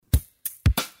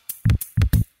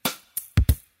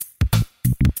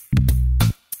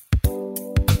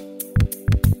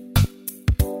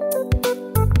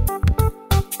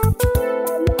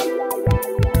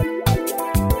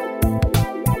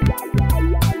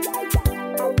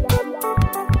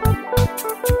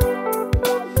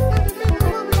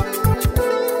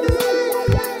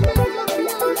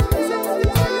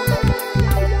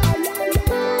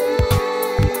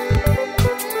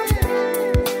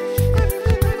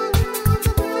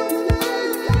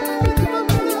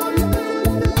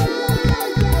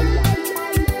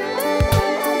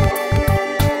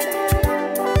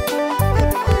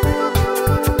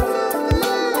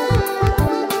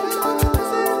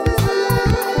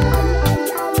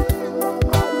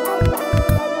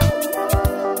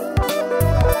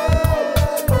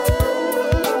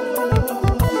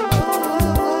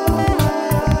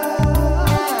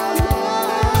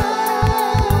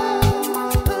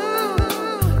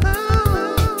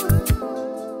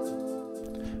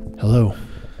Hello.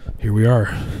 Here we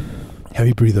are.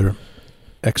 Heavy Breather,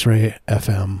 X-Ray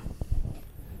FM,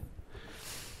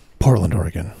 Portland,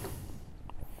 Oregon.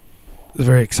 It's a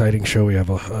very exciting show. We have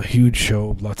a huge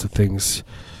show, lots of things.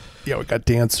 Yeah, we got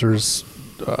dancers,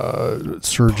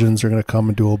 surgeons are going to come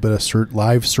and do a little bit of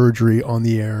live surgery on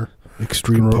the air.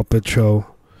 Extreme puppet show.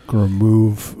 Going to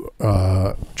remove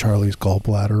Charlie's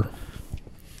gallbladder.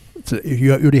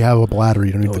 You already have a bladder.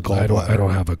 You don't need the gallbladder. I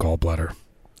don't have a gallbladder.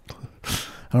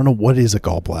 I don't know what is a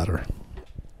gallbladder.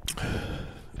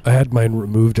 I had mine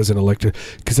removed as an elective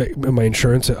because my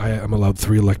insurance. I'm allowed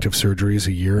 3 elective surgeries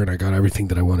a year, and I got everything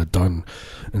that I wanted done.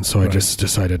 And so I just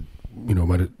decided,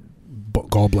 my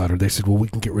gallbladder. They said, "Well, we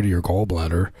can get rid of your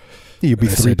gallbladder." You'd be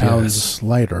 3 pounds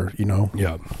lighter.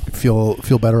 Yeah, feel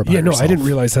better about. Yeah, no, yourself. I didn't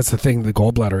realize that's the thing. The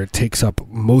gallbladder, it takes up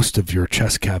most of your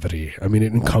chest cavity. I mean,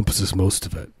 it encompasses most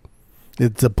of it.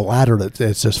 It's a bladder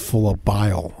it's just full of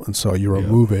bile, and so you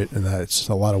remove it, and that's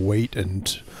a lot of weight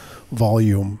and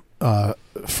volume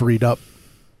freed up,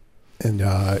 and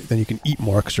then you can eat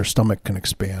more because your stomach can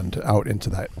expand out into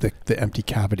the empty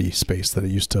cavity space that it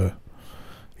used to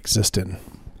exist in.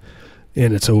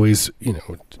 And it's always,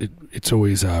 it's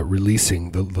always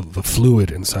releasing the fluid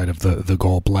inside of the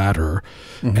gallbladder,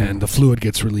 and the fluid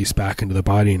gets released back into the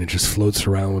body, and it just floats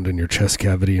around in your chest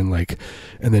cavity, and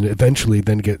then eventually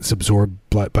gets absorbed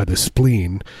by the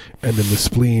spleen, and then the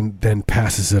spleen then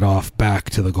passes it off back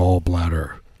to the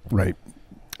gallbladder. Right.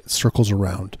 Circles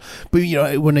around. But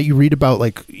when you read about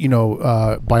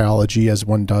biology, as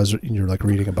one does, and you're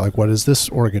reading about what does this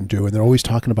organ do, and they're always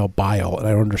talking about bile, and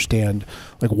I don't understand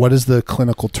what is the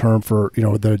clinical term for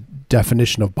the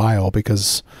definition of bile,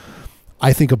 because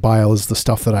I think of bile as the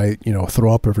stuff that I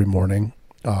throw up every morning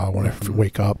when I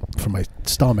wake up from my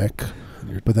stomach.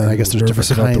 But then I guess there's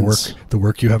different kinds. The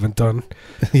work you haven't done.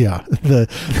 Yeah,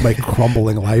 my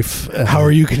crumbling life. How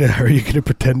are you gonna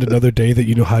pretend another day that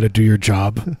you know how to do your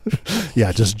job?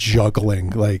 Yeah, just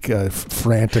juggling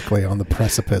frantically on the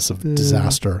precipice of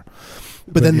disaster.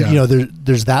 But then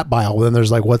there's that bile. Then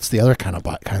there's what's the other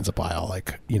kinds of bile?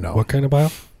 What kind of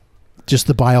bile? Just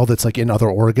the bile that's in other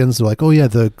organs. They're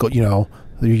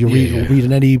you read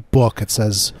in any book, it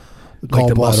says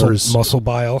gallbladders, muscle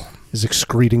bile is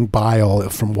excreting bile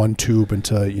from one tube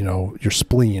into your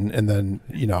spleen, and then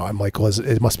I'm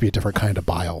it must be a different kind of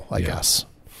bile, I guess.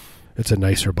 It's a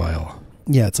nicer bile.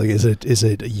 Yeah, it's is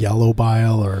it yellow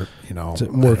bile, or is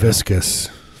it more viscous?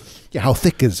 Yeah, how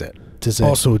thick is it? Does it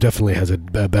also definitely has a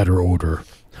better odor?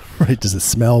 Right? Does it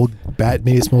smell bad?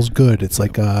 Maybe it smells good. It's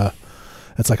like a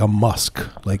musk,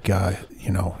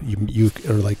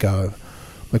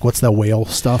 what's that whale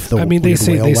stuff? They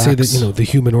say that the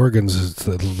human organs is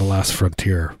the last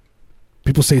frontier.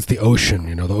 People say it's the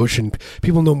ocean. The ocean.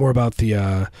 People know more about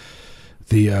the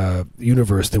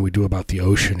universe than we do about the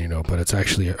ocean. But it's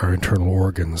actually our internal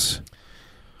organs.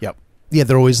 Yep. Yeah,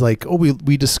 they're always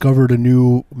we discovered a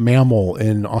new mammal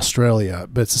in Australia,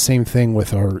 but it's the same thing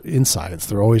with our insides.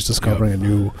 They're always discovering a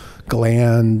new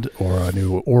gland or a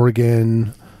new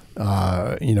organ.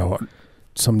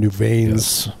 Some new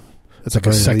veins. Yes. It's like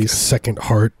a second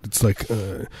heart. It's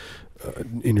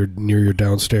near your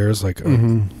downstairs,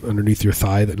 underneath your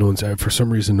thigh. That for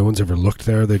some reason no one's ever looked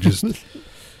there. They just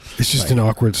it's just an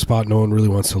awkward spot. No one really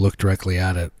wants to look directly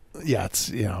at it. Yeah,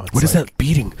 what is that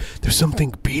beating? There's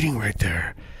something beating right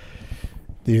there.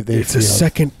 It's a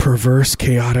second perverse,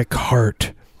 chaotic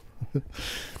heart.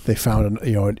 They found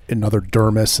another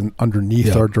dermis and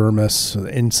underneath our dermis,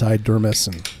 inside dermis,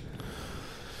 and.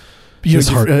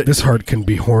 This heart can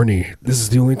be horny. This is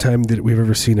the only time that we've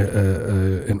ever seen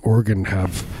an organ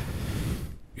have,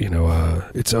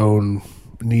 its own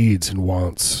needs and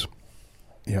wants.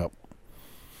 Yep.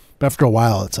 But after a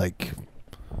while, it's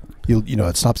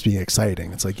it stops being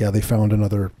exciting. It's they found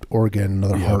another organ,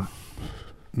 another heart,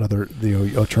 another.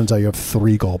 It turns out you have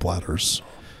 3 gallbladders.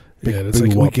 It's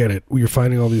we get it. You're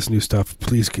finding all this new stuff.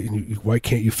 Please, why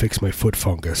can't you fix my foot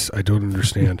fungus? I don't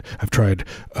understand. I've tried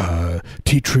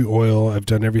tea tree oil. I've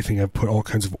done everything. I've put all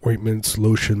kinds of ointments,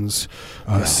 lotions,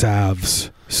 salves.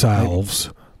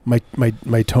 My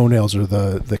toenails are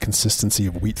the consistency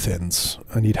of wheat thins.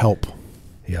 I need help.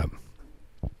 Yeah.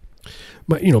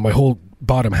 My whole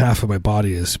bottom half of my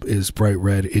body is bright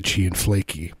red, itchy, and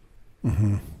flaky.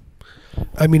 Mm-hmm.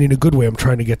 I mean, in a good way, I'm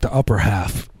trying to get the upper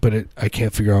half, but I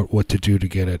can't figure out what to do to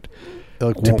get it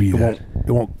to be that.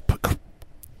 It won't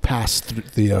pass through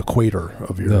the equator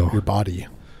of your body.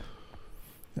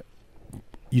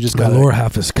 You just got my lower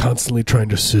half is constantly trying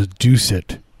to seduce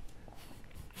it.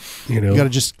 You got to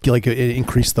just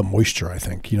increase the moisture. I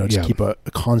think keep a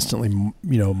constantly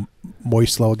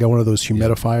moist level. Get one of those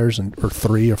humidifiers or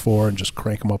 3 or 4 and just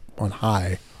crank them up on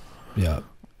high. Yeah.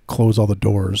 close all the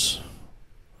doors,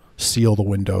 seal the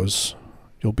windows.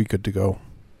 You'll be good to go.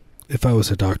 If I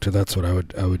was a doctor, that's what I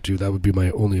would do. That would be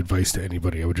my only advice to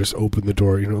anybody. I would just open the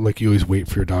door. Like you always wait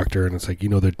for your doctor, and it's like,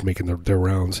 they're making their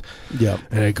rounds. Yeah.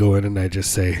 And I go in and I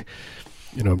just say,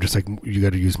 I'm just like, you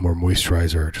got to use more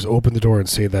moisturizer. Just open the door and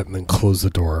say that, and then close the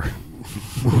door.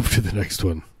 Move to the next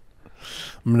one.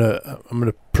 I'm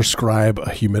gonna prescribe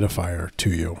a humidifier to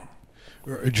you.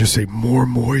 Or just say more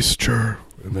moisture,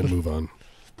 and then move on.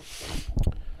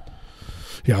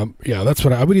 Yeah, that's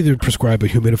what I would either prescribe, a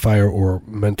humidifier or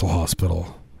mental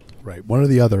hospital. Right, one or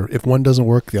the other. If one doesn't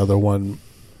work, the other one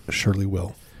surely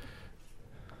will.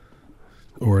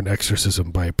 Or an exorcism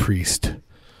by a priest.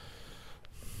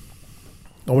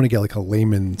 I want to get like a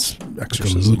layman's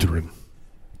exorcism. Like a Lutheran.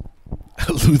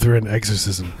 A Lutheran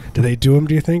exorcism. Do they do them,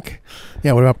 do you think?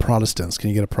 Yeah, what about Protestants? Can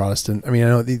you get a Protestant? I mean, I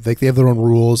know they have their own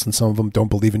rules, and some of them don't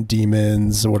believe in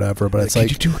demons or whatever, but it's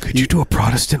could you do a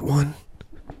Protestant one?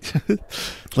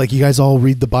 Like, you guys all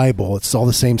read the Bible. It's all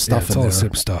the same stuff. It's all the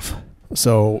same stuff.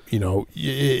 So,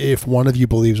 if one of you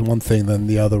believes one thing, then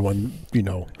the other one,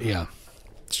 yeah,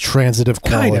 it's transitive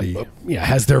quality. Kind of,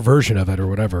 has their version of it or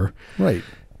whatever. Right.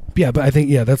 Yeah, but I think,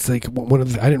 that's like one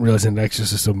of the, I didn't realize in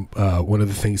exorcism, one of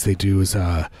the things they do is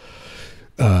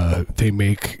they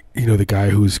make, the guy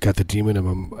who's got the demon in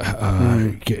him,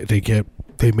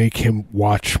 they make him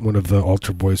watch one of the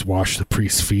altar boys wash the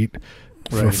priest's feet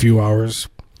for a few hours.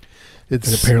 And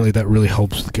apparently that really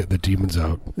helps get the demons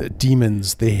out.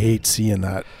 Demons, they hate seeing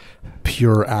that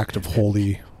pure act of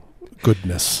holy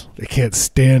goodness. They can't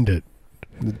stand it.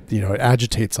 It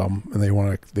agitates them, and they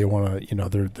want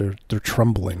to. They're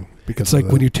trembling because it's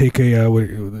like when you take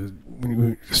a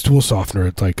stool softener.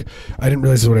 It's like, I didn't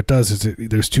realize what it does. Is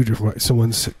there's two different.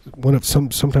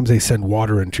 Sometimes they send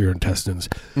water into your intestines,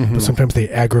 but sometimes they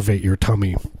aggravate your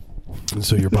tummy, and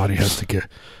so your body has to get.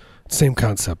 Same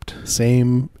concept.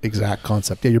 Same exact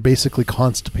concept. Yeah, you're basically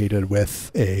constipated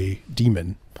with a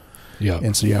demon. Yeah.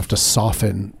 And so you have to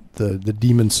soften the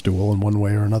demon stool in one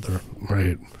way or another.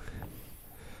 Right.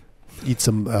 Eat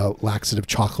some laxative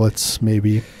chocolates,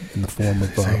 maybe, in the form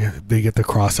of... they get the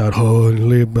cross out,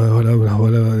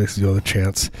 whatever, they see all the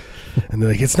chants. And they're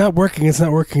like, it's not working.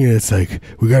 And it's like,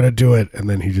 we got to do it. And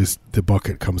then the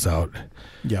bucket comes out.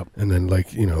 Yep. And then,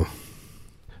 the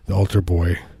altar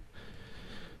boy...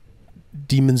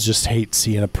 Demons just hate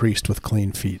seeing a priest with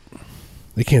clean feet.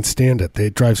 They can't stand it.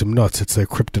 It drives them nuts. It's their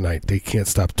kryptonite. They can't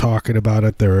stop talking about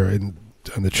it. They're in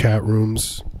the chat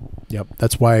rooms. Yep,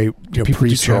 that's why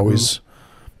priests are always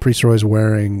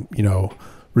wearing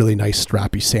really nice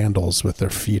strappy sandals with their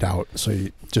feet out, so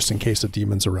just in case the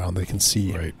demon's around, they can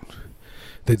see. Right.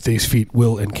 That these feet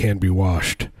will and can be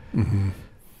washed. Mm-hmm.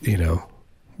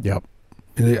 Yep.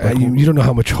 You don't know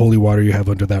how much holy water you have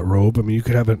under that robe. I mean, you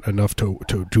could have enough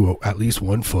to do at least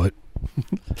 1 foot.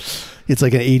 It's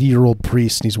like an 80-year-old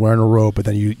priest, and he's wearing a robe, but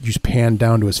then you just pan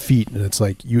down to his feet, and it's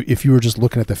like if you were just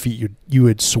looking at the feet, you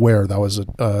would swear that was a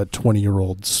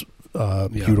 20-year-old's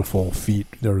beautiful feet.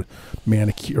 They're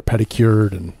manicured,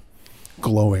 pedicured, and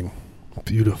glowing.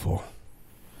 Beautiful.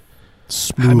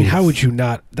 Smooth. I mean, how would you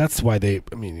not? That's why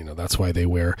that's why they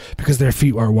wear, because their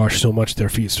feet are washed so much, their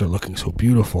feet start looking so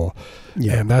beautiful.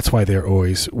 Yeah. And that's why they're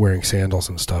always wearing sandals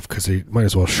and stuff, because they might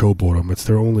as well showboat them. It's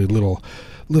their only little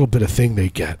bit of thing they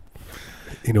get.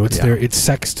 It's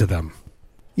sex to them.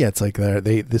 Yeah, it's like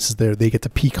they get to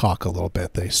peacock a little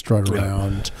bit. They strut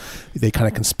around. They kind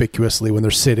of conspicuously, when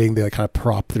they're sitting, they kind of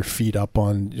prop their feet up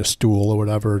on a stool or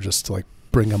whatever, just to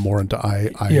bring them more into eye.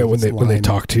 Yeah, when they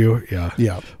talk to you. Yeah.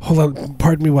 Yeah. Hold on,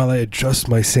 pardon me while I adjust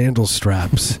my sandal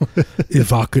straps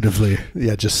evocatively.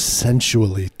 Yeah, just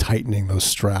sensually tightening those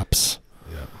straps.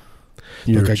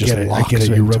 Yeah. Look, I get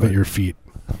it. You rub at your feet.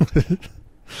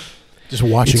 Just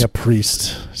watching a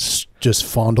priest just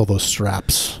fondle those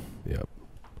straps. Yep.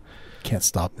 Can't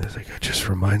stop. It just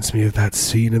reminds me of that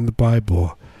scene in the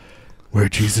Bible where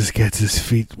Jesus gets his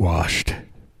feet washed.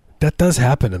 That does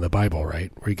happen in the Bible,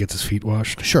 right? Where he gets his feet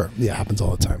washed? Sure. Yeah, it happens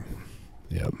all the time.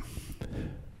 Yeah.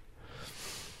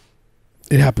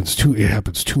 It happens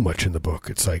too much in the book.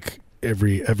 It's like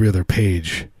every other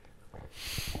page.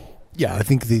 Yeah, I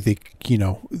think they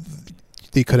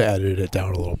could have edited it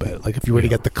down a little bit. Like if you were to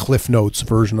get the Cliff Notes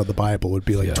version of the Bible, it would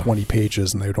be 20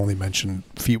 pages, and they would only mention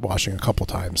feet washing a couple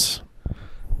times.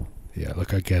 Yeah,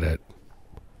 look, I get it.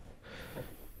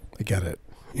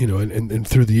 And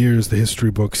through the years, the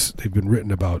history books, they've been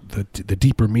written about the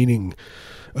deeper meaning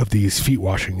of these feet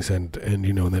washings, and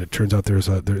then it turns out there was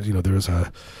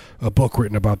a book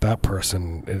written about that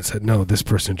person, and it said, no, this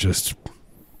person just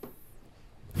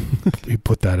he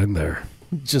put that in there.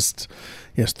 just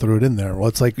threw it in there. Well,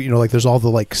 it's like, like there's all the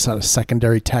like sort of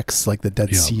secondary texts, like the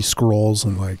Dead Sea Scrolls,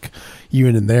 and like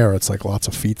even in there, it's like lots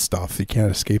of feet stuff. You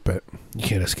can't escape it. You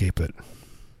can't escape it.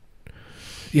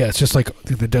 Yeah, it's just like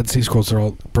the Dead Sea Scrolls are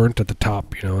all burnt at the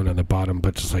top, and on the bottom,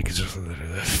 but just like it's just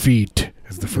feet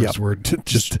is the first word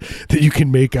just that you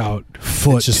can make out.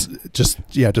 Foot. It's just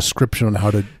description on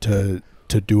how to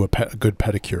do a good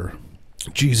pedicure.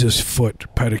 Jesus foot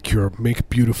pedicure, make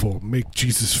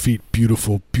Jesus feet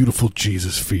beautiful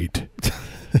Jesus feet.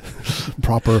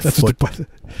 Proper that's foot.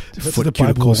 That's what the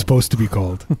Bible is supposed to be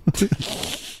called.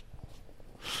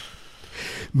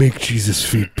 Make Jesus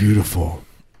feet beautiful.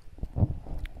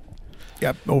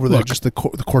 Yeah, over there, just the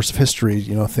course of history,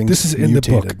 things. This is in the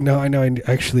book. No, I know.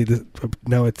 Actually,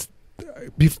 now it's.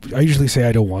 I usually say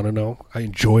I don't want to know. I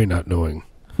enjoy not knowing,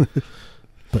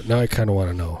 but now I kind of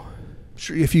want to know. I'm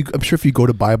sure if you go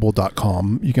to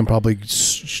Bible.com, you can probably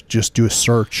just do a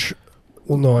search.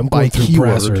 Well, no, I'm going through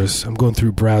browsers. I'm going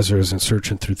through browsers and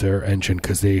searching through their engine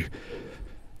because they're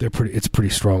pretty. It's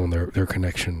pretty strong their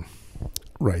connection.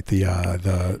 Right.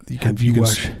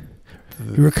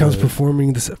 He recounts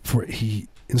performing this. He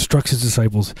instructs his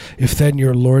disciples, "If then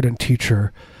your Lord and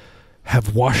teacher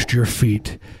have washed your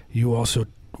feet, you also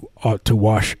ought to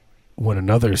wash one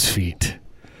another's feet."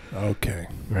 Okay.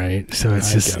 Right. So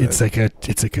it's like a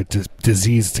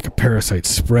disease. It's like a parasite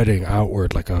spreading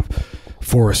outward like a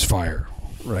forest fire.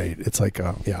 Right. It's like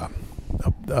a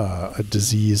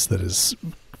disease that is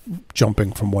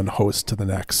jumping from one host to the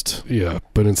next. Yeah,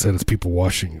 but instead it's people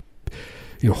washing,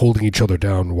 holding each other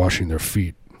down and washing their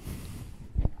feet.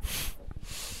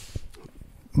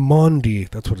 Maundy,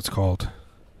 that's what it's called.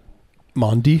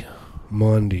 Maundy?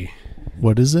 Maundy.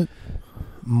 What is it?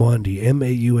 Maundy,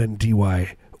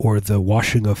 Maundy, or the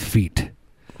washing of feet.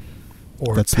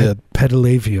 Or that's the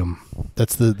pedalavium.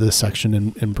 That's the section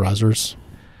in browsers.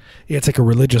 Yeah, it's like a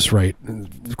religious rite.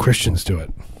 Christians do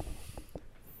it.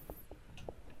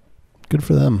 Good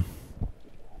for them.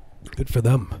 Good for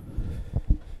them.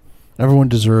 Everyone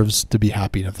deserves to be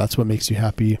happy, and if that's what makes you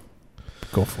happy,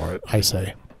 go for it, I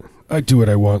say. I do what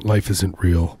I want. Life isn't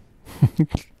real.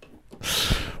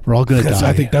 We're all going to die.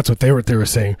 I think that's what they were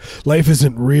saying. Life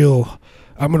isn't real.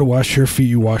 I'm going to wash your feet,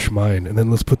 you wash mine, and then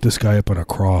let's put this guy up on a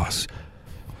cross.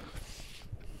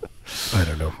 I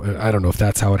don't know. I don't know if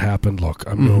that's how it happened. Look,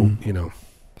 I'm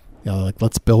Yeah, like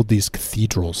let's build these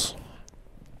cathedrals.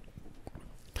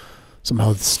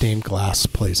 Somehow the stained glass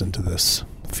plays into this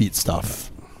feet stuff.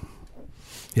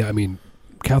 Yeah, I mean,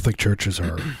 Catholic churches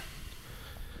are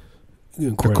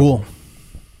incredible. They're cool.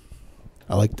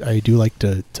 I do like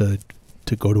to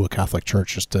go to a Catholic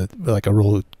church, just to like a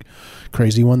real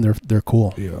crazy one. They're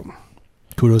cool. Yeah.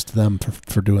 Kudos to them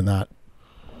for doing that.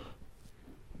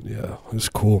 Yeah, it's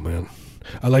cool, man.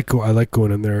 I like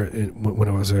going in there. When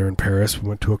I was there in Paris, we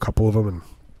went to a couple of them, and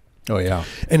oh yeah,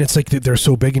 and it's like they're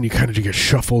so big, and you kind of get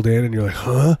shuffled in, and you're like,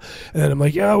 huh? And I'm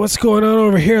like, yeah, what's going on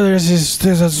over here? There's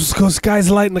this guy's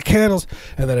lighting the candles,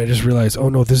 and then I just realized, oh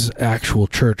no, this is actual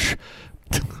church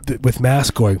with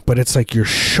mass going, but it's like you're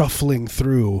shuffling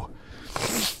through,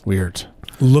 weird,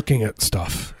 looking at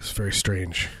stuff. It's very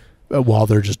strange. While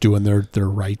they're just doing their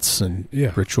rites and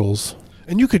rituals.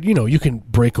 And you can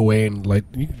break away and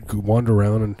you could wander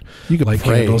around and you could light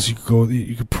pray. Candles. You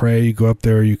could pray. You go up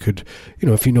there. You could,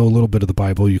 if you know a little bit of the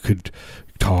Bible, you could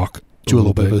talk, do a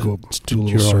little bit, do a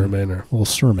little sermon, or a little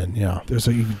sermon. Yeah, there's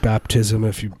baptism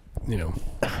if you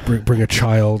bring a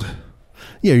child.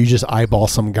 Yeah, you just eyeball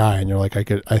some guy and you're like,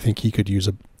 I think he could use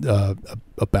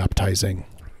a baptizing.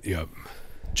 Yeah,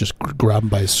 just grab him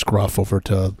by his scruff over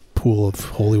to a pool of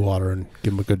holy water and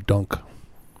give him a good dunk.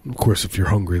 Of course, if you're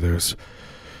hungry, there's,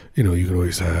 you can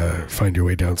always find your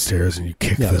way downstairs and you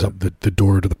kick the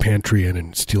door to the pantry in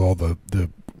and steal all the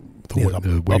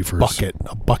wafers.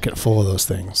 A bucket full of those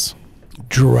things.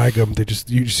 Drag them.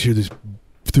 You just hear this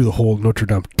through the whole Notre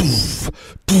Dame, doof,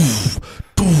 doof,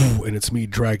 doof, and it's me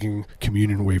dragging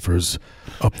communion wafers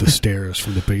up the stairs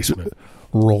from the basement.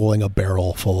 Rolling a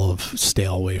barrel full of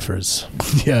stale wafers.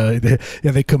 Yeah,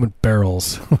 they come in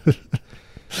barrels.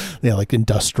 Yeah, like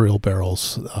industrial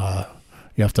barrels.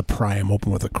 You have to pry them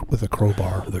open with a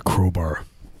crowbar. The crowbar.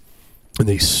 And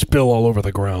they spill all over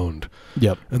the ground.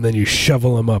 Yep. And then you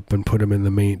shovel them up and put them in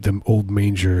the old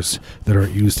mangers that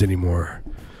aren't used anymore.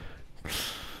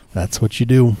 That's what you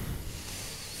do.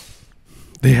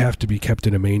 They have to be kept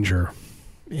in a manger.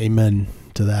 Amen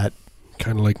to that.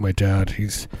 Kind of like my dad.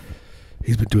 He's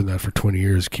been doing that for 20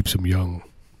 years. Keeps him young.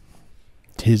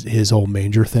 His whole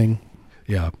manger thing.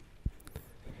 Yeah.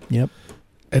 Yep.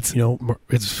 It's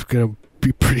it's gonna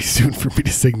be pretty soon for me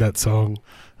to sing that song.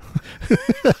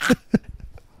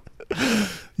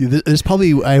 There's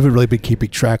probably, I haven't really been keeping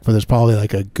track, but there's probably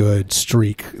like a good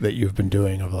streak that you've been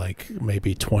doing of like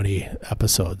maybe 20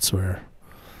 episodes where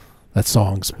that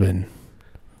song's been.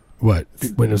 What?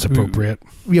 When it's appropriate?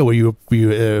 Yeah, where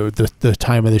the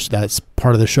time of that's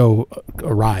part of the show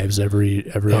arrives every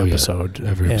episode. Yeah,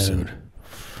 every episode.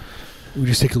 We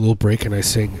just take a little break and I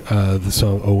sing the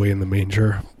song "Away in the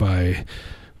Manger" by,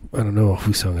 I don't know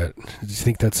who sung it. Do you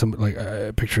think that's some, like,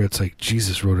 I picture it's like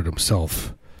Jesus wrote it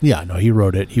himself? Yeah, no, he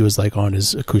wrote it. He was like on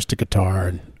his acoustic guitar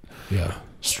and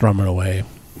strumming away.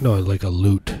 No, like a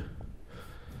lute.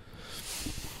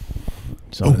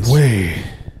 So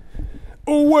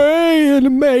Away in the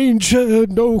manger,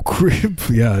 no crib.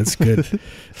 Yeah, it's good.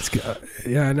 It's good.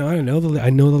 Yeah, I know the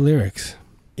lyrics.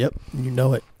 Yep, you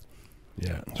know it.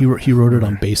 Yeah, he wrote it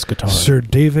on bass guitar. Sir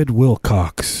David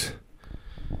Wilcox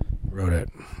wrote it.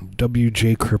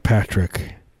 W.J.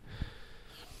 Kirkpatrick.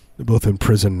 They're both in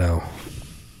prison now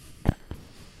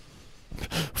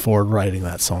for writing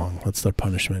that song. That's their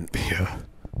punishment. Yeah.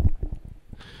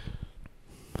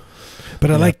 But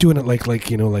I like doing it like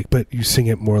but you sing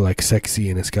it more like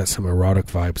sexy and it's got some erotic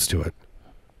vibes to it.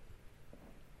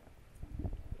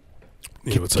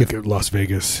 It's like Las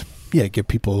Vegas. Yeah, give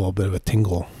people a little bit of a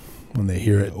tingle when they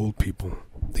hear it. Old people.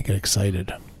 They get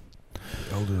excited.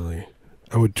 Elderly.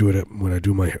 I would do it when I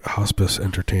do my hospice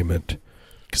entertainment.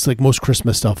 Because like most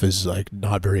Christmas stuff is like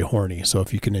not very horny. So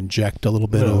if you can inject a little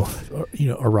bit of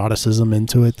eroticism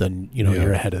into it, then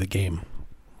you're ahead of the game.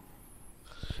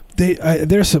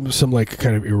 There's some like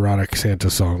kind of erotic Santa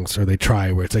songs, or they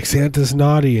try where it's like Santa's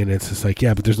naughty, and it's just like,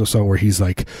 yeah, but there's no song where he's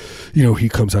like, he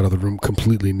comes out of the room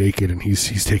completely naked and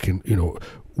he's taken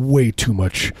way too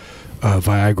much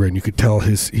Viagra, and you could tell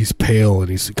he's pale and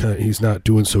he's not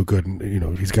doing so good,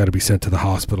 and he's got to be sent to the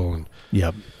hospital. And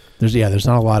there's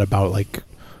not a lot about like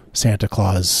Santa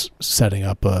Claus setting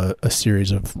up a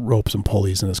series of ropes and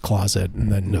pulleys in his closet,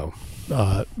 and then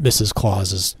Mrs.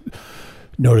 Claus is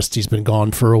noticed he's been gone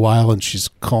for a while and she's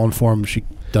calling for him. She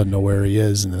doesn't know where he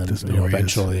is, and then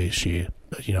eventually she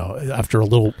after a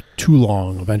little too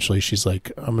long, eventually she's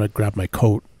like, I'm gonna grab my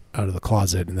coat out of the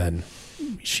closet, and then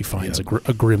she finds a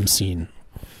grim scene,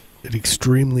 an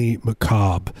extremely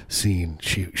macabre scene.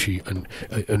 She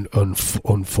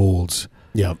unfolds.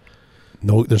 Yeah,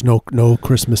 there's no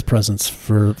Christmas presents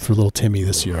for little Timmy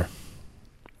this year.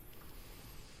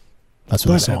 That's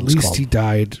what the song's at least called. He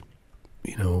died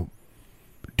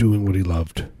doing what he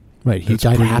loved. Right, he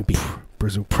died happy.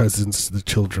 Bringing presents to the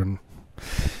children.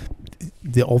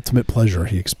 The ultimate pleasure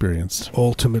he experienced.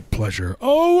 Ultimate pleasure.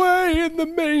 Away in the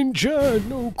manger,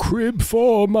 no crib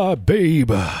for my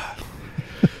babe.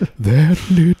 That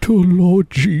little Lord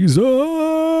Jesus.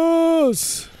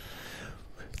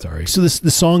 Sorry. So the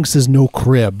song says no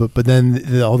crib, but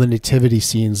then all the nativity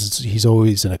scenes, he's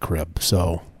always in a crib.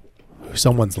 So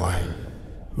someone's lying.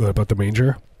 What about the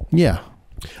manger? Yeah.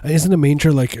 Isn't a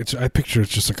manger like I picture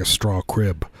it's just like a straw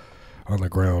crib on the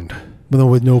ground. But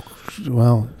with no,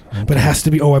 well, okay. But it has to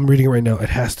be. Oh, I'm reading it right now. It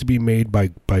has to be made by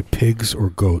pigs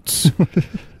or goats.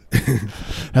 It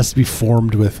has to be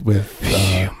formed with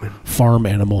farm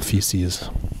animal feces.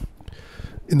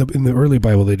 In the early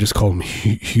Bible, they just called him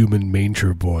human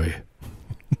manger boy.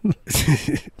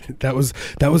 that was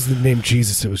the name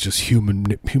Jesus. It was just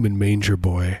human manger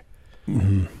boy.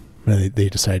 Mm-hmm. And they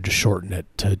decided to shorten it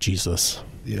to Jesus.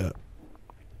 Yeah.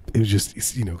 It was just,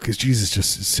 because Jesus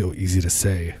just is so easy to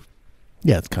say.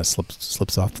 Yeah, it kind of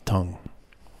slips off the tongue.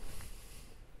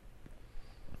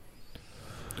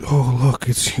 Oh, look,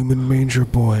 it's human manger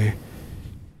boy.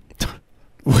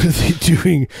 What are they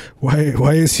doing?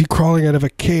 Why is he crawling out of a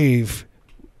cave?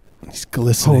 He's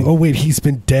glistening. Oh wait, he's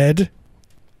been dead?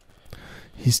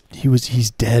 He's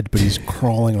dead, but he's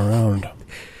crawling around.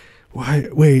 Why?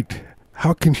 Wait,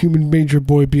 how can human manger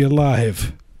boy be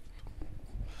alive?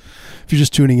 If you're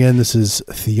just tuning in, this is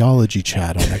Theology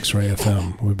Chat on X-Ray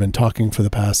FM. We've been talking for the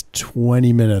past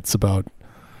 20 minutes about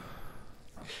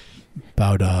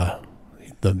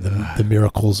the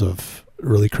miracles of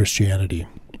early Christianity.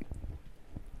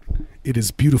 It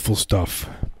is beautiful stuff.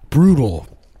 Brutal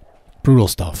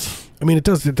stuff. I mean, it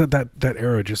does that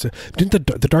era just didn't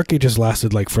the Dark Ages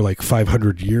lasted for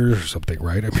 500 years or something,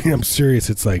 right? I mean, I'm serious.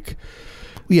 It's like,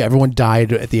 yeah, everyone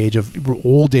died at the age of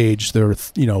old age. They're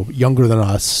younger than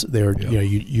us. They're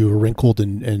you were wrinkled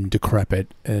and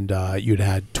decrepit, and you'd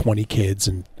had 20 kids,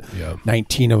 and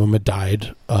 19 of them had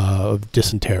died of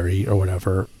dysentery or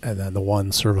whatever, and then the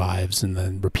one survives and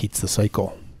then repeats the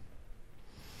cycle.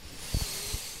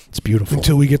 It's beautiful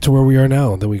until we get to where we are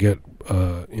now. Then we get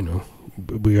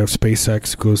we have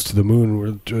SpaceX goes to the moon.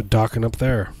 We're docking up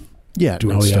there. Yeah,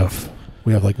 doing stuff.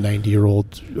 We have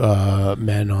 90-year-old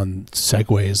men on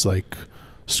Segways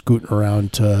scooting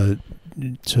around to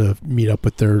meet up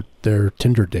with their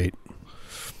Tinder date.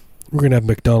 We're gonna have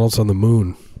McDonald's on the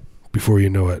moon before you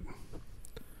know it.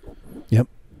 Yep.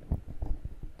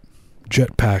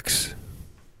 Jetpacks.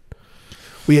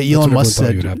 Well, yeah, Elon Musk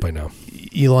said you'd have by now.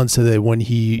 Elon said that when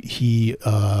he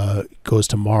goes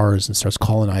to Mars and starts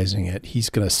colonizing it, he's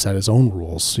going to set his own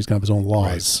rules. He's going to have his own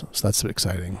laws. Right. So that's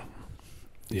exciting.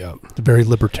 Yeah. Very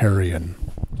libertarian.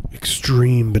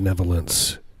 Extreme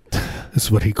benevolence. This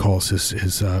is what he calls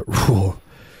his rule.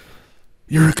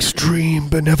 Your extreme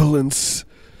benevolence.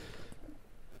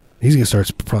 He's going to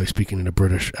start probably speaking in a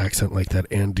British accent like that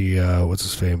Andy, what's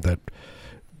his name, that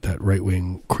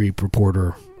right-wing creep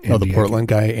reporter. Andy, the Portland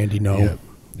guy, Andy No.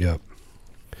 Yeah.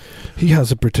 He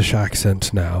has a British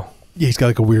accent now. Yeah, he's got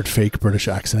like a weird fake British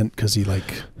accent because he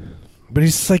But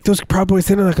he's like, those Proud Boys,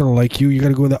 they're not going to like you. You got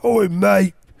to go in there, oh,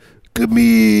 mate, come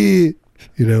here.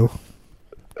 You know?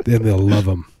 Then they'll love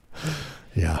him.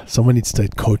 Yeah, someone needs to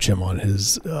coach him on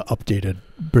his updated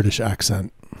British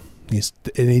accent. It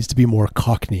needs to be more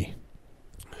Cockney.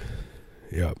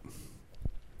 Yeah.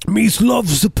 Me's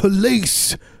loves the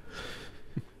police.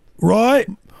 Right?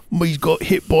 He's got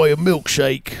hit by a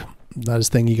milkshake. Not his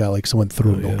thing. He got like someone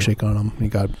threw a milkshake on him. He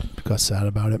got sad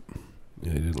about it.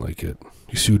 Yeah, he didn't like it.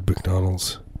 He sued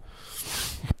McDonald's.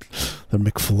 The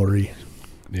McFlurry.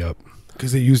 Yep.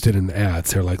 Because they used it in the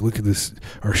ads. They're like, look at this.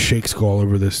 Our shakes go all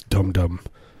over this dum-dum.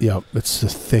 Yep. It's a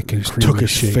thick and creamy took his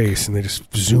shake. face and they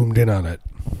just zoomed in on it.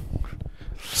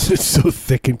 It's so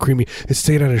thick and creamy. It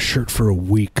stayed on his shirt for a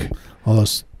week. All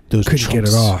those couldn't chunks, get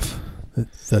it off.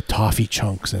 The toffee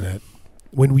chunks in it.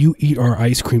 When you eat our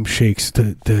ice cream shakes,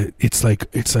 it's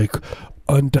like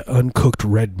uncooked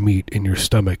red meat in your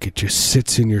stomach. It just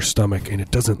sits in your stomach and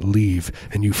it doesn't leave,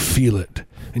 and you feel it,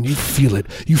 and you feel it.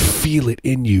 You feel it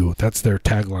in you. That's their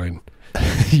tagline.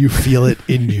 You feel it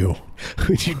in you.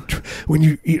 When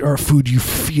you eat our food, you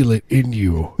feel it in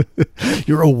you.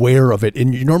 You're aware of it.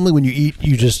 And normally when you eat,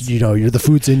 you just, you're the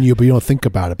food's in you, but you don't think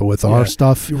about it. But with our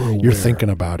stuff, you're thinking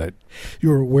about it.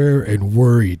 You're aware and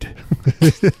worried.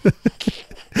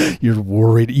 You're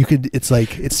worried. It's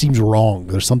like, it seems wrong.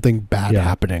 There's something bad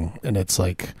happening, and it's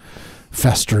like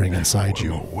festering inside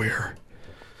you. Aware.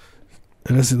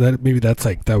 And maybe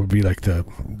that would be like the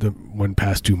one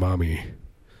past umami.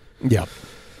 Yeah.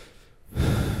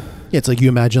 Yeah, it's like you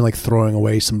imagine like throwing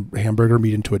away some hamburger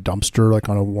meat into a dumpster like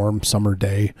on a warm summer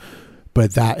day,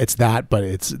 but it's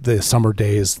the summer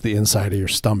day is the inside of your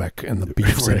stomach and the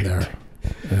beef's in there,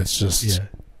 and it's just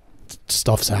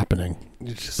stuff's happening.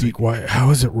 It's just like, why? How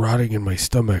is it rotting in my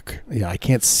stomach? Yeah, I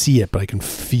can't see it, but I can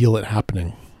feel it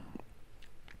happening.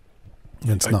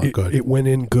 And it's not good. It went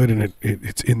in good, and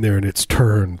it's in there, and it's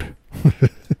turned.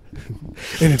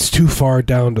 And it's too far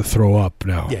down to throw up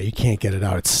now. Yeah, you can't get it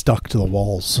out. It's stuck to the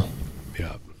walls.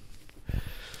 Yeah.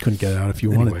 Couldn't get it out if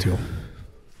you wanted to. What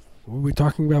were we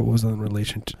talking about? What was in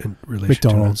relation to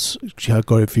McDonald's?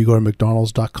 If you go to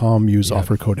McDonald's.com, use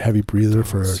offer code Heavy Breather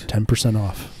for 10%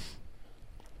 off.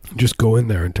 Just go in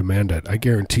there and demand it. I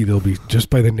guarantee they'll be, just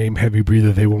by the name Heavy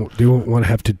Breather, they won't want to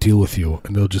have to deal with you,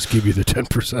 and they'll just give you the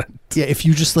 10%. Yeah, if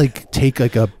you just like take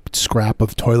like a scrap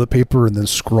of toilet paper and then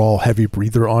scrawl Heavy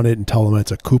Breather on it and tell them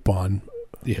it's a coupon,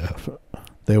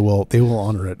 they will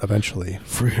honor it eventually.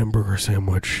 Free hamburger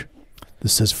sandwich.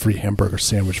 This says free hamburger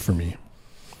sandwich for me.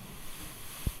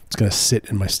 It's gonna sit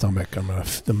in my stomach. I'm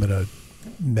gonna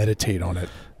meditate on it.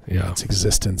 Yeah, its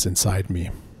existence inside me.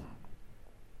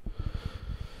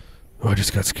 Oh, I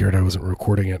just got scared I wasn't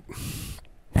recording it.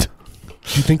 Do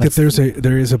you think that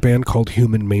there is a band called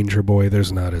Human Manger Boy?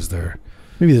 There's not, is there?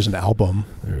 Maybe there's an album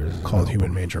called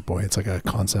Human Manger Boy. It's like a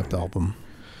concept album.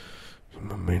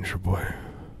 Human Manger Boy.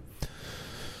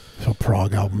 It's a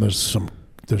prog album. There's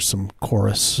some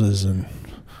choruses and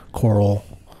choral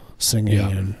singing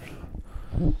and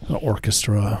an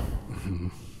orchestra. Mm-hmm.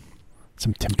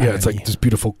 Some timpani. Yeah, it's like this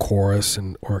beautiful chorus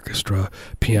and orchestra,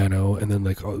 piano, and then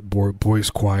like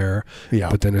boys choir. Yeah,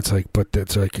 but then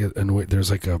there's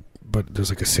like a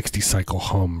 60 cycle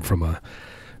hum from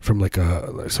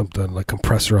something like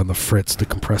compressor on the Fritz. The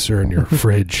compressor in your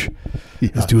fridge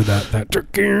is doing that.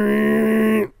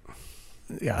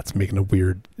 Yeah, it's making a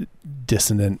weird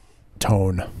dissonant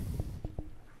tone.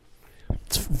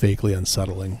 It's vaguely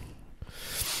unsettling.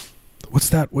 What's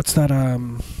that?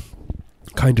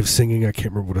 Kind of singing, I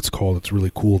can't remember what it's called. It's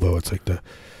really cool though. It's like the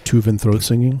Tuvan throat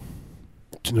singing.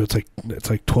 It's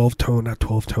like 12 tone, not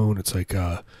 12 tone. It's like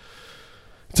an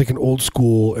old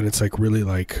school, and it's like really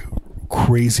like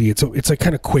crazy. It's like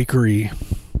kind of Quakery,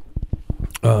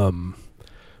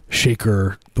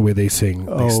 Shaker, the way they sing,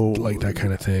 like that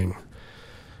kind of thing.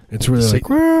 It's really like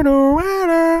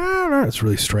It's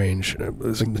really strange.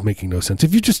 It's making no sense.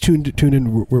 If you just tuned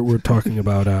in, we're talking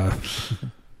about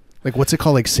like what's it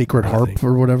called, like Sacred Harp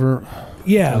or whatever.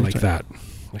 Yeah, like that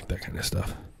kind of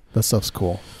stuff. That stuff's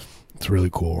cool. It's really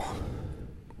cool.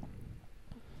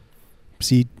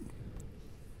 See,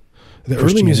 the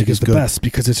early music is the best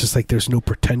because it's just like there's no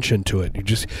pretension to it. You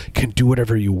just can do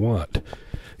whatever you want.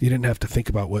 You didn't have to think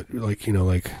about what, like, you know,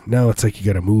 like now it's like you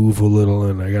got to move a little,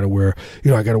 and I got to wear,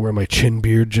 you know, I got to wear my chin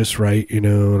beard just right, you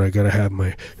know, and I got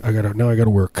to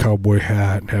wear a cowboy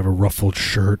hat and have a ruffled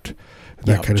shirt, and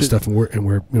that kind of stuff, and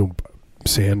wear you know,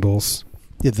 sandals.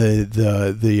 Yeah,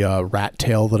 the rat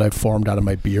tail that I've formed out of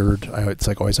my beard, it's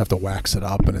like always have to wax it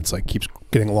up, and it's like keeps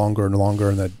getting longer and longer,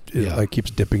 and that it like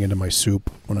keeps dipping into my soup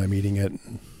when I'm eating it.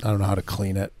 I don't know how to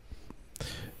clean it.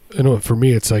 I know for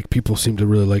me, it's like people seem to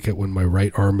really like it when my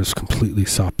right arm is completely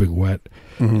sopping wet,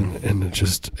 and it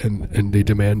just and they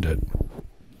demand it.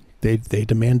 They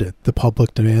demand it. The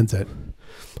public demands it.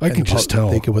 I can just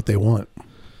tell. They get what they want.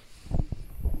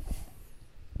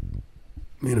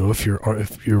 You know, if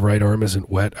your right arm isn't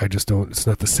wet, I just don't. It's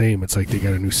not the same. It's like they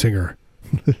got a new singer.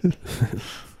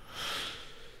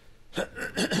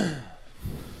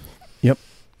 Yep.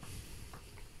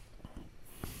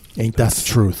 Ain't that the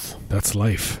truth? That's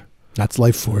life. That's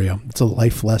life for you. It's a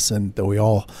life lesson that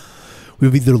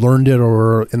we've either learned it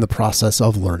or in the process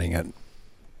of learning it.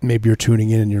 Maybe you're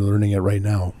tuning in and you're learning it right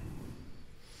now.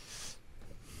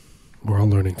 We're all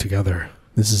learning together.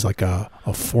 This is like a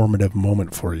formative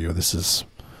moment for you.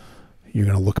 You're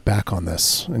going to look back on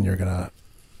this, and you're going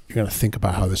to think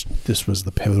about how this was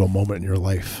the pivotal moment in your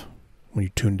life when you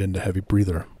tuned into Heavy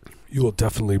Breather. You will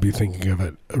definitely be thinking of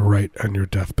it right on your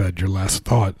deathbed. Your last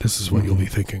thought. This is what you'll be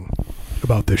thinking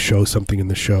about this show. Something in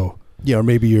the show. Yeah, or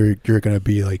maybe you're going to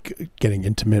be like getting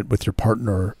intimate with your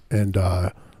partner, and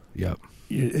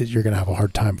you're going to have a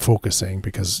hard time focusing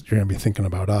because you're going to be thinking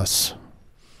about us.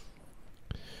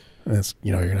 And it's,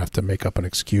 you know, you're going to have to make up an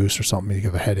excuse or something. You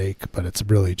have a headache, but it's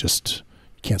really just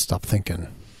you can't stop thinking.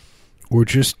 Or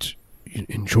just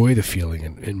enjoy the feeling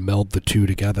and meld the two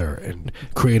together and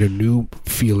create a new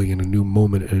feeling and a new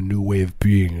moment and a new way of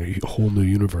being, a whole new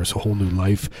universe, a whole new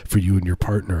life for you and your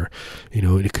partner. You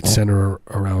know, and it could center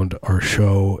around our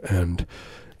show, and,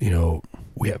 you know,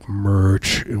 we have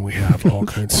merch and we have all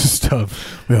kinds of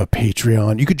stuff. We have a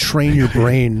Patreon. You could train your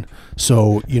brain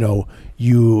so, you know,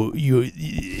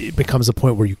 it becomes a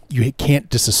point where you can't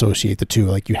disassociate the two.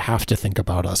 Like, you have to think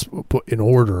about us in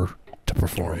order to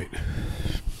perform. Right.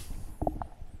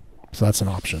 So that's an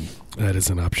option. That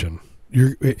is an option.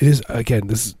 It is, again,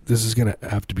 this is going to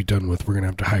have to be done with. We're going to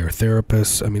have to hire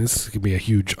therapists. I mean, this is going to be a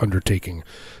huge undertaking.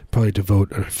 Probably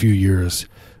devote a few years,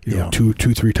 you know,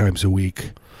 2-3 times a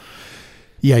week.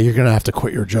 Yeah, you're going to have to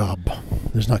quit your job.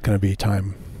 There's not going to be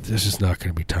time. There's just not going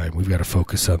to be time. We've got to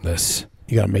focus on this.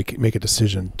 You got to make a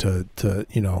decision to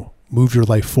you know, move your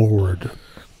life forward.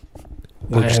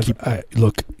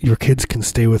 Look, your kids can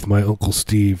stay with my Uncle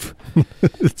Steve.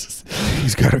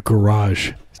 He's got a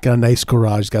garage. He's got a nice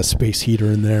garage. He's got a space heater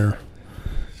in there.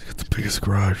 He's got the biggest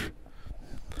garage.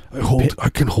 I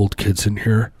can hold kids in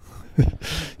here.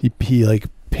 He like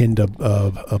pinned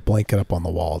a blanket up on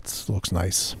the wall. It looks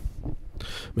nice.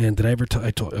 Man, did I ever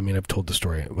I've told the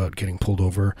story about getting pulled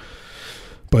over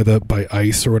by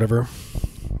ICE or whatever.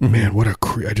 Mm-hmm. Man, what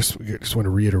I just want to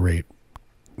reiterate.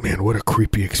 Man, what a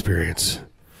creepy experience.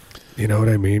 You know what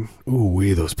I mean?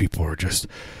 Ooh, those people are just...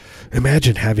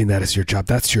 Imagine having that as your job.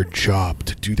 That's your job,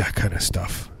 to do that kind of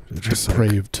stuff. Just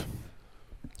depraved.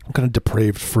 What kind of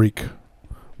depraved freak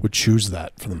would choose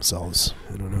that for themselves?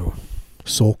 I don't know.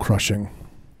 Soul crushing.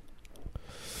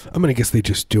 I'm going to guess they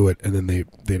just do it, and then they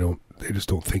just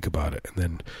don't think about it. And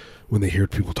then when they hear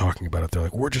people talking about it, they're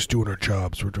like, we're just doing our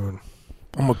jobs.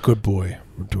 I'm a good boy.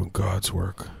 We're doing God's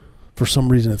work. For some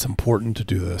reason, it's important to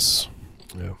do this.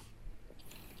 Yeah.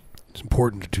 It's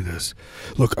important to do this.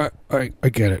 Look, I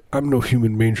get it. I'm no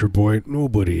human manger boy.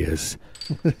 Nobody is.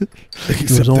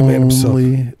 Except the man himself. There's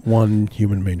only one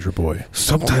human manger boy.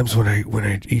 Sometimes when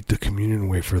I eat the communion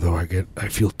wafer, though, I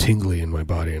feel tingly in my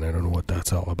body, and I don't know what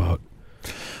that's all about.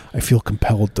 I feel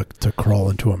compelled to crawl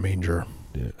into a manger.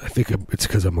 Yeah, I think it's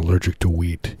because I'm allergic to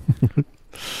wheat.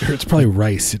 Or it's probably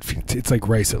rice. It's like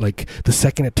rice. Like the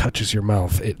second it touches your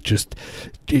mouth, it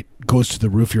goes to the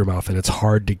roof of your mouth, and it's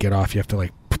hard to get off. You have to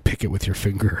like pick it with your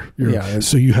finger.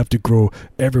 So you have to grow.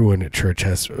 Everyone at church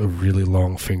has a really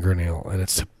long fingernail, and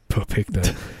it's to pick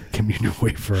the communion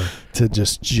wafer. To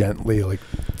just gently like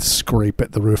scrape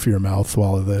at the roof of your mouth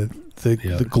while the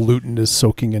gluten is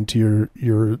soaking into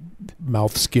your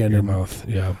mouth skin. Mouth.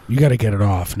 Yeah, you got to get it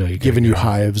off. No, giving you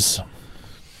hives.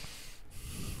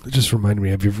 It just reminded me.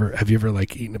 Have you ever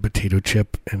like eaten a potato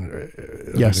chip and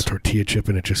Yes. like a tortilla chip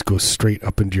and it just goes straight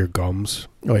up into your gums?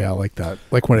 Oh yeah, I like that.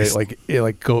 Like when it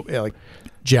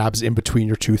jabs in between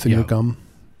your tooth and your gum,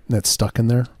 and it's stuck in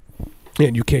there.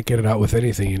 And you can't get it out with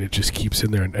anything, and it just keeps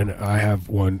in there. And I have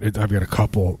one. I've got a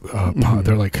couple.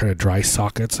 They're like kind of dry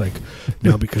sockets, like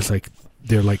now because like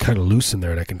they're like kind of loose in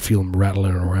there, and I can feel them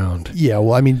rattling around. Yeah,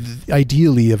 well, I mean,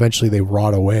 ideally, eventually they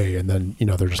rot away, and then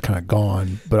they're just kind of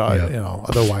gone. But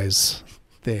otherwise,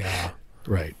 they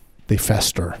right. They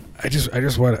fester. I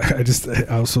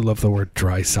also love the word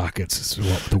dry sockets. It's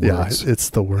the words. Yeah,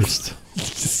 it's the worst.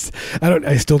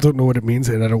 I still don't know what it means,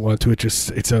 and I don't want to.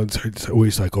 It's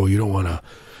always like, oh, you don't want to,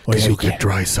 because you'll get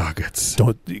dry sockets.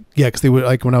 Because they would,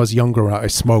 like when I was younger, I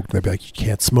smoked, and they'd be like, you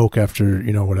can't smoke after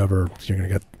whatever, you're gonna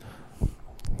get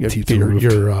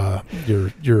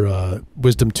your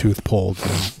wisdom tooth pulled,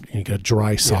 and you get a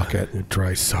dry socket. A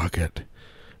dry socket.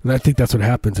 And I think that's what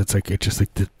happens. It's just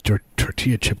like the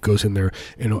tortilla chip goes in there,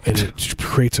 and it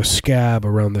creates a scab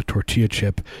around the tortilla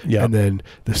chip, and then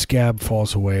the scab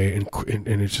falls away, and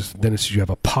it's just you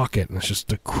have a pocket, and it's just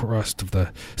the crust of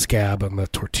the scab and the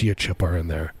tortilla chip are in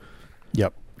there.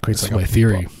 Yep, creates that's my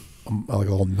theory. Like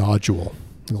a little nodule,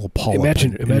 a little polyp.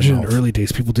 Imagine in early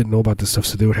days, people didn't know about this stuff,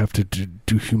 so they would have to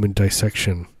do human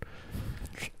dissection.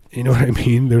 You know what I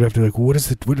mean? They would have to what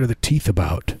are the teeth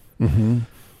about? Mm-hmm.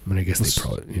 I mean, I guess they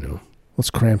probably, Let's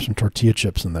cram some tortilla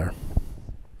chips in there.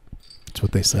 That's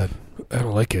what they said. I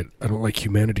don't like it. I don't like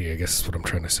humanity, I guess is what I'm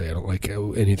trying to say. I don't like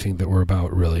anything that we're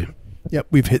about, really. Yep,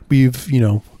 we've hit the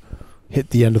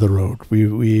end of the road.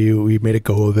 We made a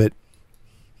go of it.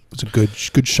 It was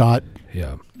a good shot.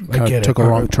 Yeah. I get it. Took a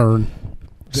wrong turn.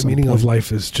 The meaning of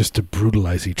life is just to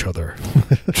brutalize each other.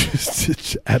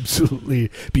 just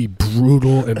absolutely be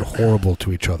brutal and horrible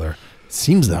to each other.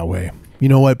 Seems that way. You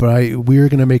know what? But we're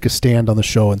going to make a stand on the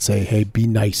show and say, hey, be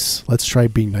nice. Let's try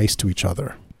being nice to each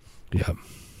other. Yeah.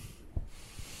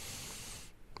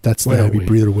 That's the heavy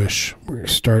breather wish. We're gonna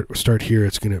start here.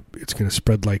 It's gonna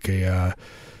spread like the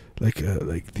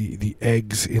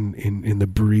eggs in the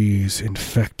breeze,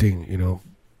 infecting,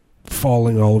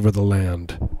 falling all over the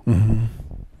land. Mm-hmm.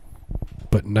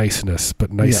 But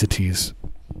niceties.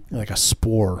 Yeah. Like a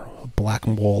spore, a black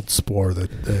mold spore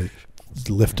that is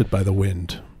lifted by the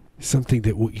wind. Something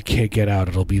that you can't get out.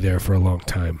 It'll be there for a long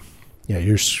time. Yeah,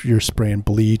 you're spraying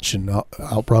bleach and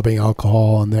rubbing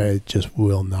alcohol on there. It just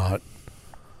will not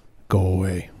go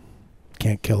away.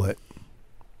 Can't kill it.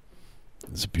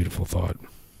 It's a beautiful thought.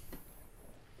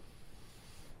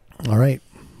 All right.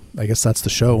 I guess that's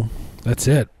the show. That's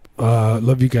it.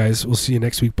 Love you guys. We'll see you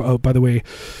next week. Oh, by the way,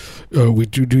 we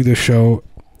do this show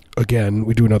again.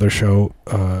 We do another show,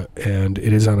 and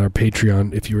it is on our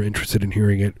Patreon. If you're interested in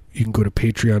hearing it, you can go to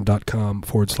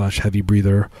patreon.com/heavy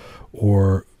breather,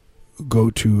 or go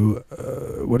to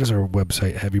what is our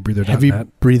website? Heavybreather.net.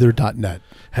 Heavybreather.net.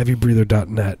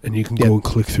 Heavybreather.net, and you can go and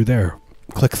click through there.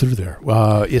 Click through there.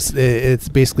 It's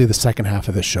basically the second half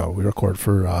of the show we record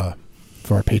for our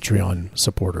Patreon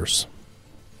supporters.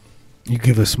 You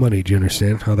give us money. Do you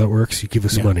understand how that works? You give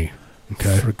us money,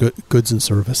 okay, for goods and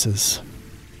services.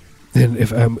 And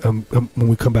if when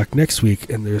we come back next week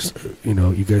and there's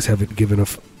you guys haven't given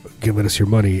us your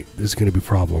money, there's going to be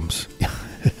problems.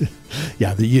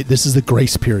 Yeah, this is the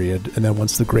grace period, and then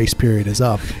once the grace period is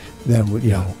up, then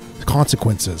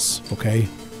consequences. Okay.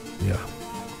 Yeah.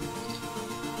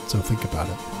 So think about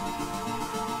it.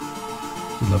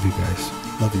 We love you guys.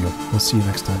 Love you. We'll see you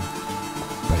next time.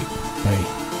 Bye.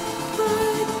 Bye.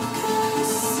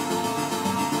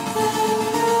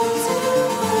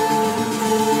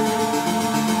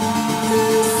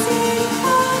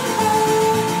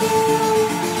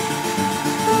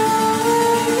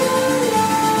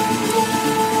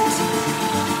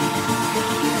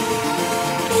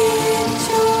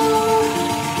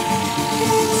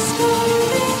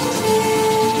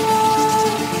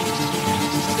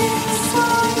 It's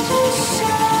on the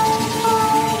shelf.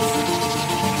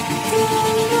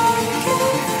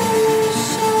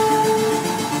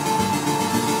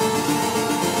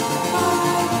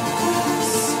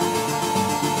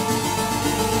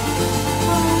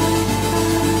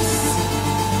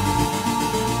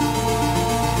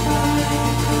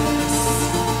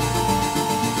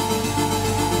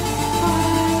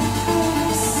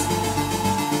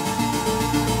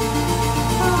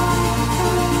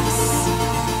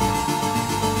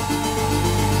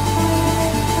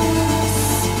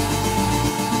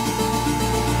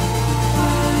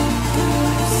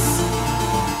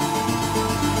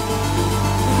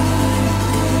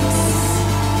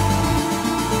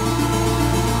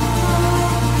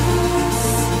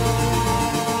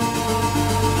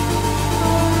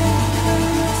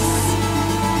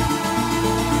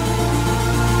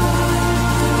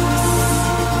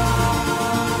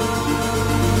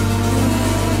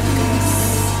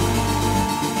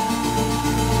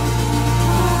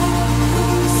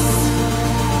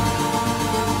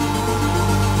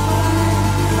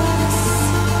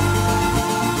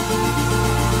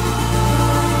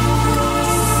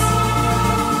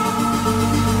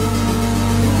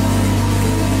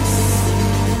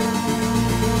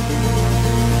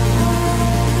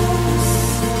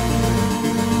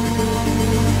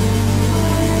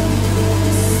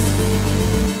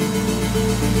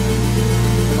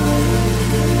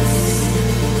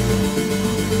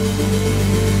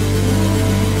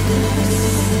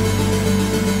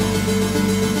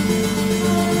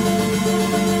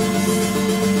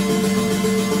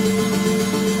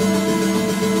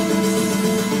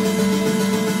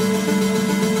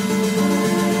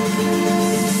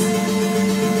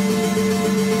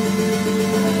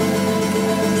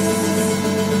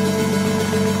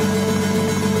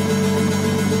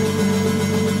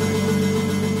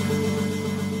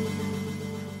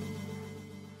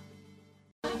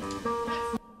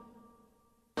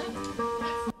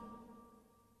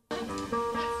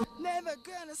 Never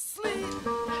gonna sleep.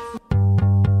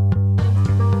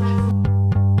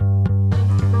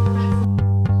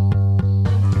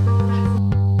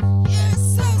 You're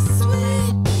so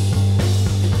sweet.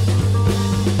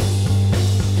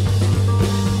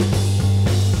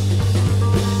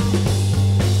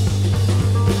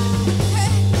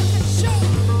 Hey, look at you.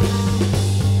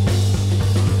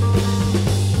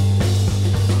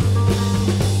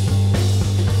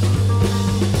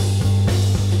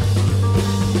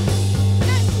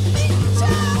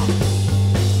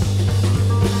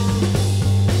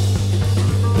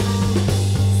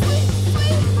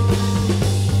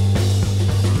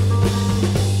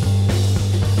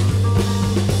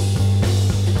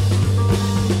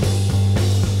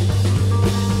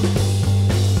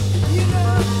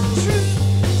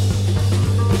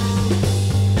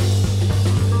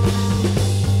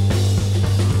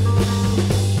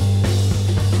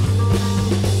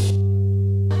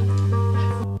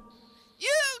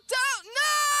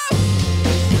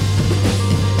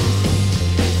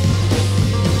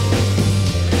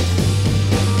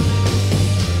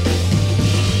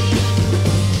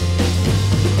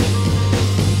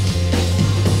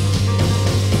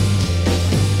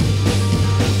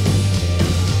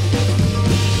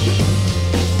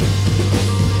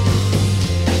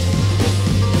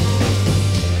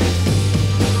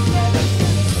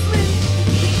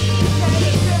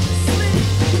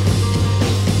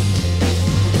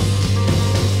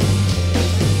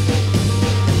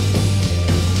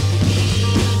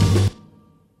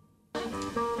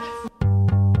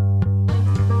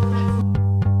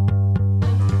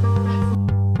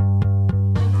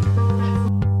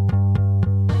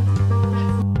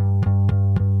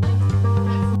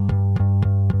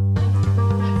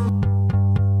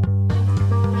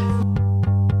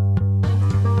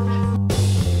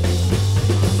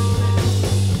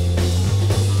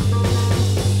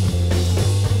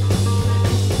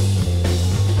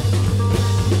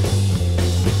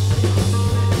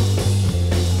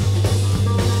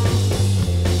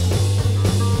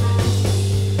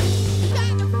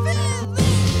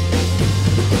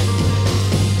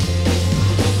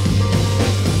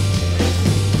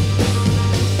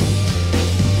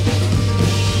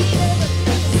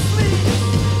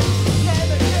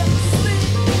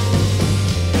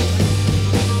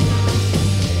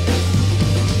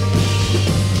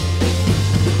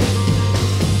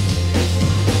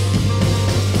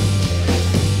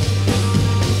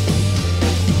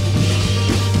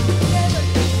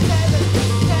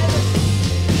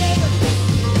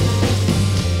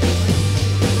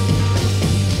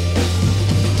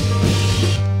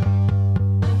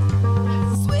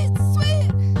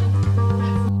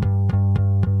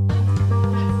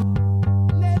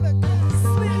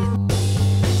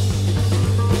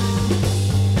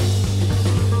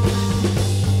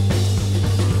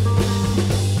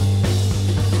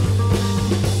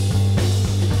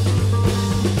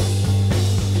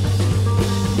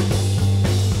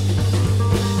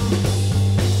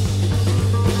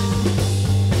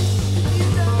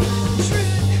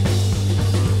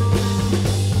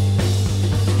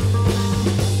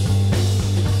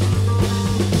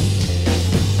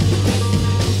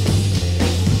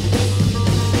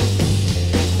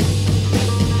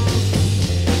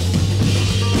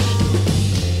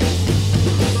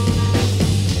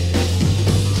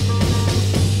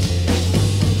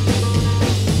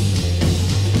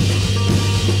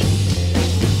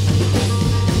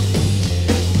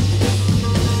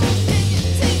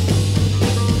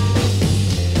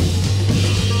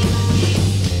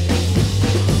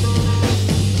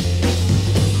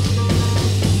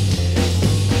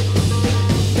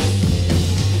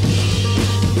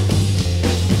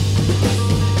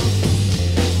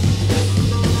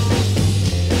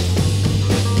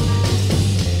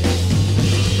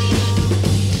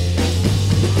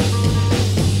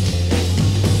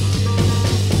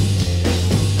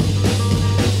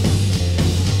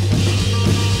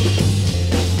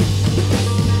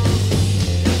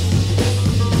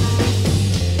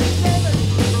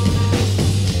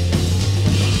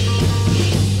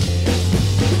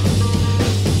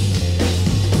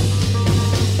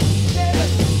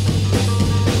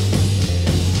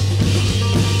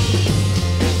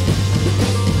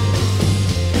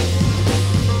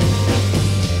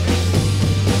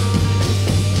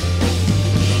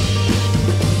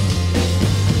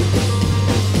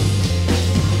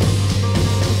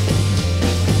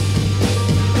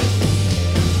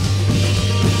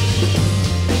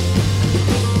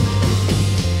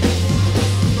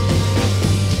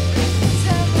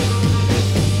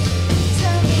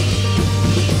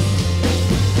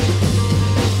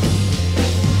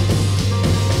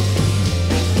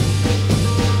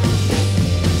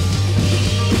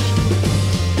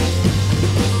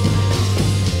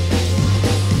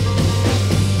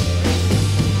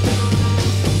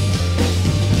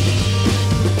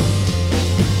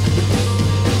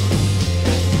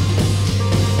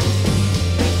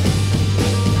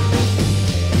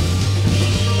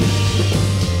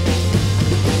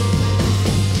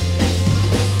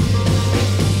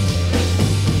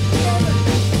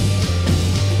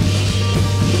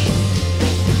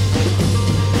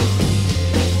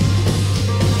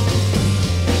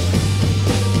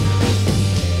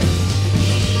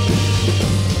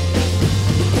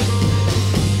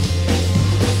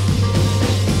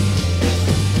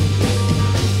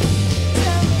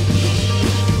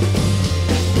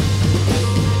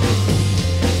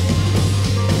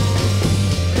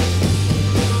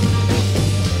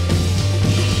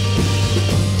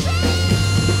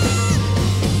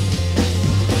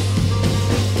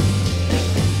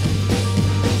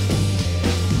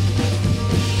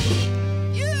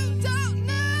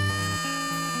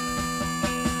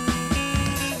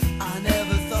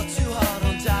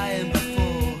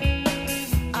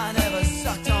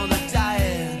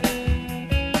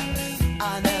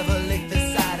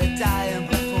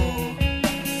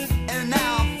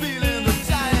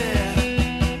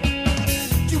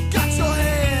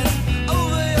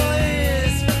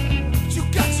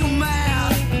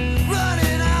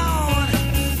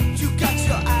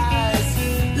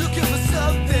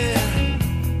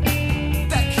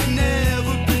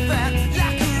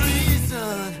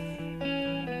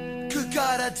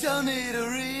 I don't need a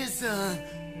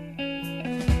reason